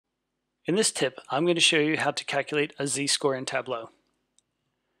In this tip, I'm going to show you how to calculate a z-score in Tableau.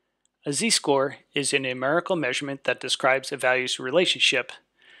 A z-score is a numerical measurement that describes a value's relationship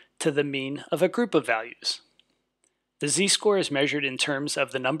to the mean of a group of values. The z-score is measured in terms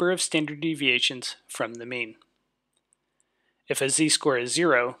of the number of standard deviations from the mean. If a z-score is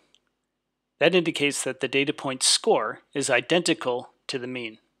 0, that indicates that the data point's score is identical to the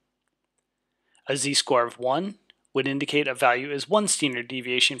mean. A z-score of 1 would indicate a value is 1 standard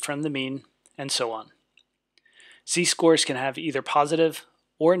deviation from the mean, and so on. Z-scores can have either positive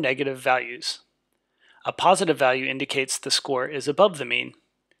or negative values. A positive value indicates the score is above the mean,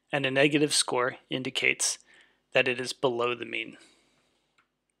 and a negative score indicates that it is below the mean.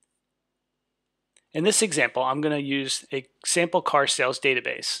 In this example, I'm going to use a sample car sales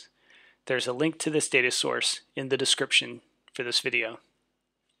database. There's a link to this data source in the description for this video.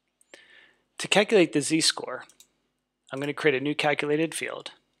 To calculate the z-score, I'm going to create a new calculated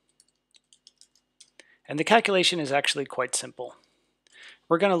field. And the calculation is actually quite simple.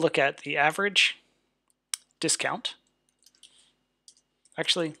 We're going to look at the average discount.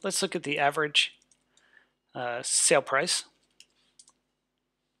 Actually, let's look at the average sale price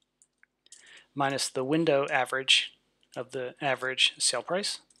minus the window average of the average sale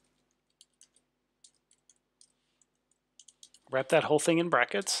price. Wrap that whole thing in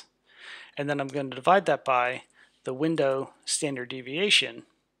brackets, and then I'm going to divide that by the window standard deviation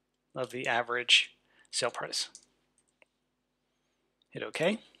of the average sale price. Hit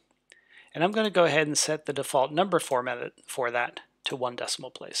OK. And I'm going to go ahead and set the default number format for that to 1 decimal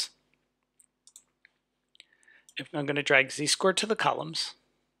place. I'm going to drag z-score to the columns.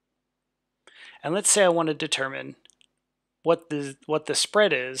 And let's say I want to determine what the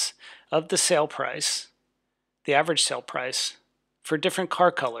spread is of the sale price, the average sale price, for different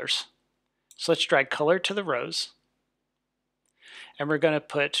car colors. So let's drag color to the rows. And we're going to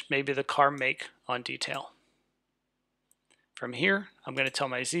put maybe the car make on detail. From here, I'm going to tell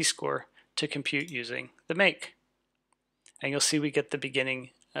my z-score to compute using the make. And you'll see we get the beginning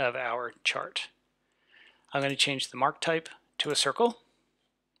of our chart. I'm going to change the mark type to a circle.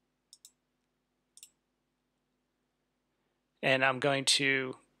 And I'm going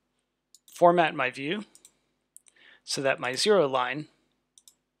to format my view so that my 0 line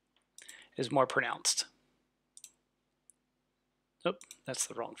is more pronounced. Oh, that's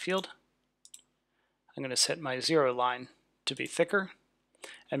the wrong field. I'm going to set my 0 line to be thicker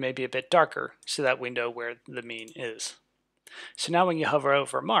and maybe a bit darker so that we know where the mean is. So now when you hover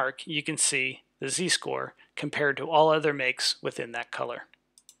over mark, you can see the z-score compared to all other makes within that color.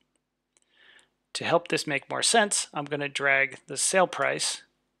 To help this make more sense, I'm going to drag the sale price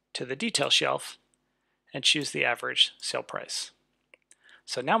to the detail shelf and choose the average sale price.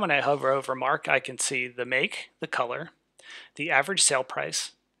 So now when I hover over mark, I can see the make, the color, the average sale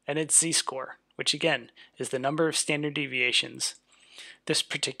price, and its z-score, which again is the number of standard deviations this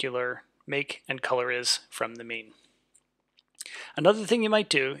particular make and color is from the mean. Another thing you might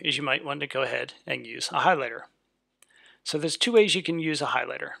do is you might want to go ahead and use a highlighter. So there's 2 ways you can use a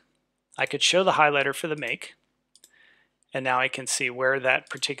highlighter. I could show the highlighter for the make, and now I can see where that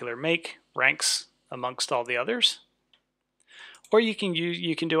particular make ranks amongst all the others. Or you can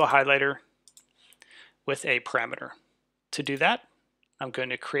do a highlighter with a parameter. To do that, I'm going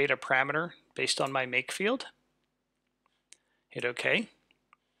to create a parameter based on my make field. Hit OK.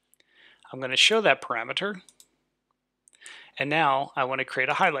 I'm going to show that parameter, and now I want to create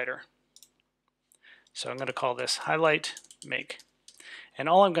a highlighter. So I'm going to call this highlight make. And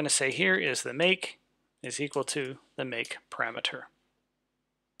all I'm going to say here is the make is equal to the make parameter.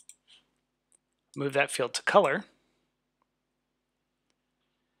 Move that field to color.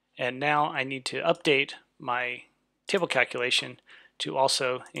 And now I need to update my table calculation to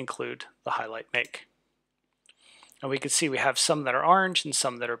also include the highlight make. And we can see we have some that are orange and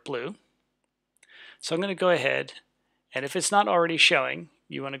some that are blue. So I'm going to go ahead, and if it's not already showing,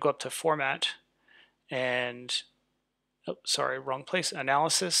 you want to go up to Format and, oh, sorry, wrong place,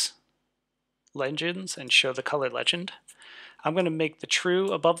 Analysis, Legends, and show the color legend. I'm going to make the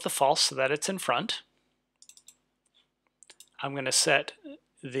true above the false so that it's in front. I'm going to set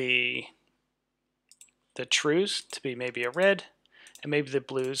the trues to be maybe a red, and maybe the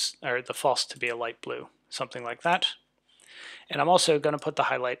blues or the false to be a light blue, something like that. And I'm also going to put the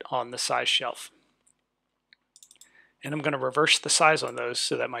highlight on the size shelf. And I'm going to reverse the size on those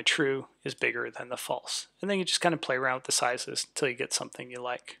so that my true is bigger than the false. And then you just kind of play around with the sizes until you get something you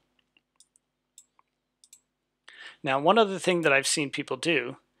like. Now, one other thing that I've seen people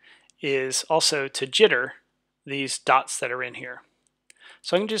do is also to jitter these dots that are in here.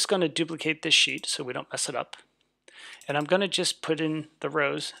 So I'm just going to duplicate this sheet so we don't mess it up. And I'm going to just put in the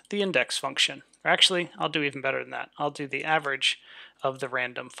rows the index function. Or actually, I'll do even better than that. I'll do the average of the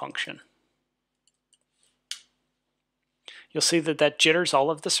random function. You'll see that that jitters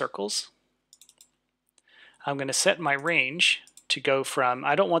all of the circles. I'm going to set my range to go from,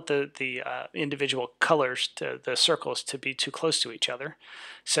 I don't want the individual colors to the circles to be too close to each other.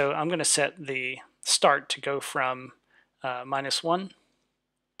 So I'm going to set the start to go from -1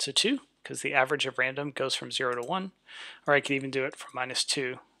 to 2, because the average of random goes from 0 to 1, or I could even do it from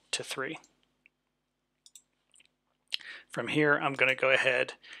 -2 to 3. From here, I'm going to go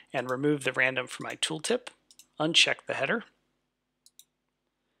ahead and remove the random from my tooltip, uncheck the header,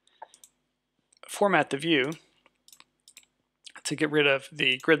 format the view to get rid of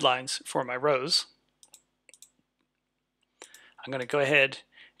the grid lines for my rows. I'm going to go ahead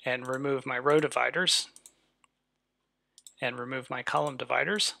and remove my row dividers and remove my column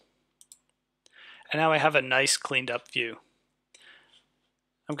dividers. And now I have a nice cleaned up view.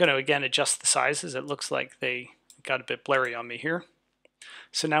 I'm going to again adjust the sizes. It looks like they got a bit blurry on me here.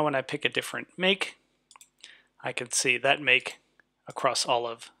 So now when I pick a different make, I can see that make across all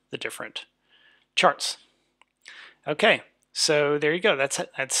of the different charts. Okay, so there you go.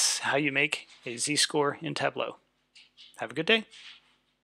 That's how you make a z-score in Tableau. Have a good day.